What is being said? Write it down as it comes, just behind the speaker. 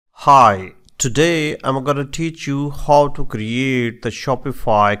Hi, today I'm going to teach you how to create the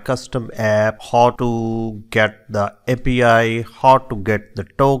Shopify custom app, how to get the API, how to get the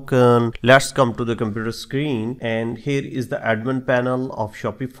token. Let's come to the computer screen, and here is the admin panel of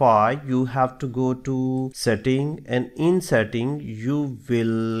Shopify. You have to go to setting, and in setting you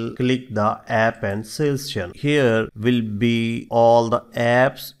will click the app and sales channel. Here will be all the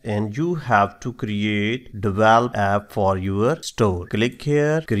apps, and you have to develop app for your store. Click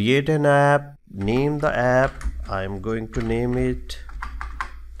here, create an app, name the app. I'm going to name it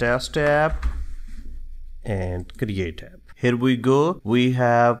test app and create app. Here we go. We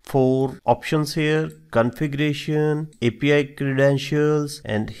have 4 options here: configuration, API credentials,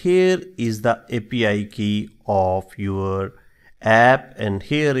 and here is the API key of your app, and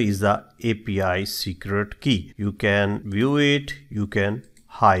here is the API secret key. You can view it, you can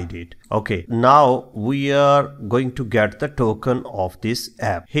hide it. Okay, now we are going to get the token of this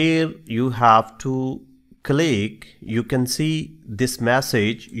app. Here you have to click. You can see this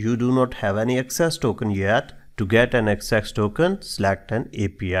message: you do not have any access token yet. To get an access token, select an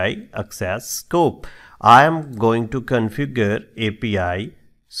API access scope. I am going to configure API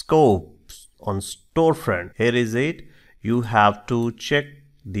scopes on storefront. Here is it. You have to check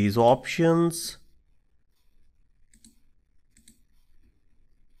these options.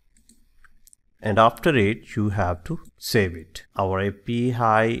 And after it, you have to save it. Our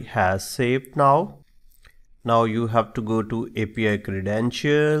API has saved now. Now you have to go to API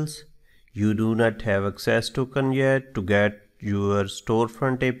credentials. You do not have access token yet. To get your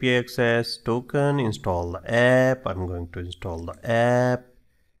storefront API access token, install the app. I'm going to install the app.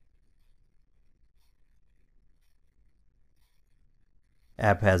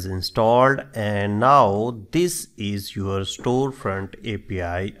 App has installed, and now this is your storefront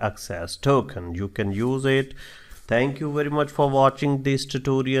API access token. You can use it. Thank you very much for watching this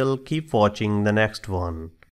tutorial. Keep watching the next one.